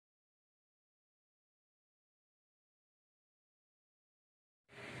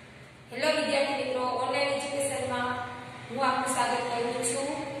Hello વિદ્યાર્થી મિત્રો, online એજ્યુકેશનમાં હું આપનું સ્વાગત કરું છું।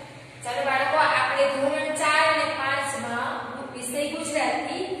 ચાલો બાળકો, આપણે ધોરણ 4 અને 5 માં વિષય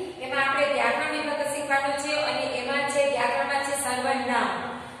ગુજરાતી એમાં આપણે વ્યાકરણ વિભાગ શીખવાનો છે અને એમાં છે વ્યાકરણમાં છે સર્વનામ।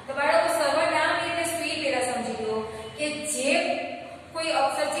 તો બાળકો, સર્વનામ એટલે શું એ પહેલા સમજી લો કે જે કોઈ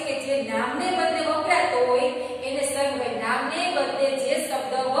અક્ષર છે કે જે નામને બદલે વપરાતો હોય એને સર્વનામને બદલે જે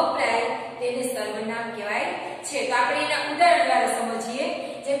શબ્દ વપરાય તેને સર્વનામ કહેવાય છે। તો આપણે એના ઉદાહરણ દ્વારા સમજીએ।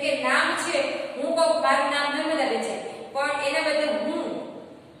 જેમ કે નામ છે, હું કહું મારું નામ નર્મદાબેન છે, પણ એના બદલે હું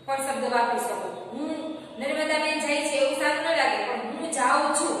પણ શબ્દ વાપરી શકું। હું નર્મદાબેન જાય છે એવું સારું ન લાગે, પણ હું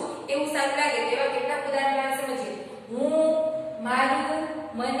જાઉં છું એવું સારું લાગે। એવા કેટલાક ઉદાહરણ દ્વારા સમજીએ। હું, મારું,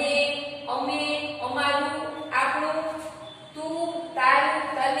 મને, અમે, અમારું, આપણું, તું, તારું,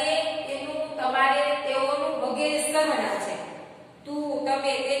 તને, તેનું, તમારે, તેઓનું વગેરે સર્વનામ છે। તું,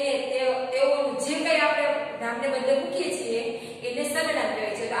 તમે, તેને, તેઓનું જે કંઈ આપણે નામને બદલે મૂકીએ છીએ એને સર્વનામ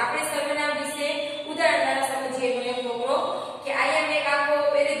કહેવાય છે। તો આપણે સર્વનામ વિશે ઉદાહરણ દ્વારા સમજીએ। તો એમ છોકરો કે અહીંયા મેં એક આખો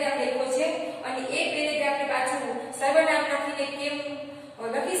પેરેગ્રાફ લખ્યો છે અને એ પેરેગ્રાફને પાછું સર્વનામ લખીને કેમ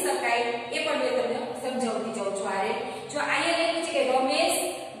લખી શકાય એ પણ મેં તમને સમજાવતી જાઉં છું। આરે જો અહીંયા લખ્યું છે કે રમેશ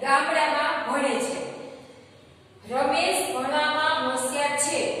ગામડામાં ભણે છે, રમેશ ભણવામાં હોશિયાર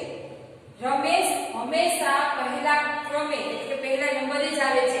છે, રમેશ હંમેશા પહેલા ક્રમે એટલે પહેલા નંબરે જ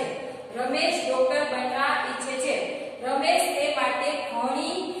આવે છે, રમેશ ડોક્ટર બનવા ઈચ્છે છે, રમેશ તે માટે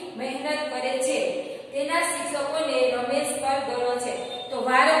ઘણી મહેનત કરે છે, તેના શિક્ષકોને રમેશ પર ગર્વ છે। તો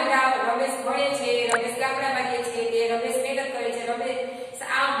વારંવાર રમેશ ભણે છે, રમેશ ગામડામાં રહે છે, તે રમેશ મહેનત કરે છે, રમેશ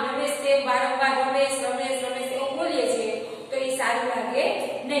આમ રમેશ તે વારંવાર રમેશ રમેશ રમેશ એવું બોલીએ છીએ તો એ સારું લાગે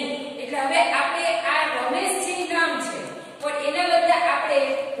નહીં। એટલે હવે આપણે આ રમેશ છે એ નામ છે, પણ એના બદલે આપણે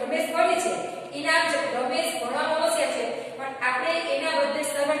રમેશ ભણે છે એ નામ છે, રમેશ ભણવામાં હોશિયાર છે, પણ આપણે એના બદલે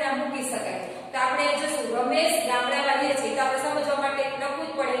સર્વનામ મૂકી શકાય। તો આપણે જોશું રમેશ ગામડામાં રહે છે, તો આપણે સમજવા માટે લખવું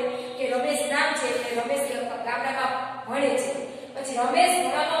જ પડે કે રમેશ નામ છે એટલે રમેશ ગામડામાં ભણે છે। પછી રમેશ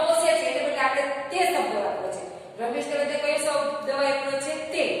ભણવામાં હોશિયાર છે એટલે બદલે આપણે તે શબ્દ વાપરો છે, રમેશ ને બદલે કયો શબ્દ વાપરો છે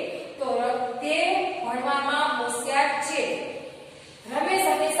તે, તો તે ભણવામાં હોશિયાર છે। રમેશ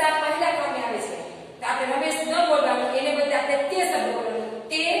હંમેશા પહેલા ક્રમે આવે છે, તો આપણે રમેશ ન બોલવાનું, એને બદલે આપણે તે શબ્દ બોલવાનું,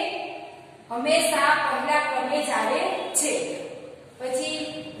 તે હંમેશા પહેલા ક્રમે જ આવે છે। પછી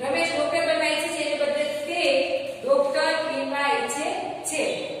રમેશ ડોક્ટર બનવા ઈચ્છે છે એને બદલે તે ડોક્ટર બનવા ઈચ્છે છે।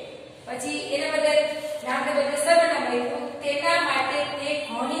 પછી એના બદલે નામને બદલે સર્વનામ આપ્યું, તેના માટે તે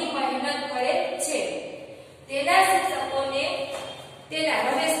ઘણી મહેનત કરે છે, તેના શિક્ષકોને તેના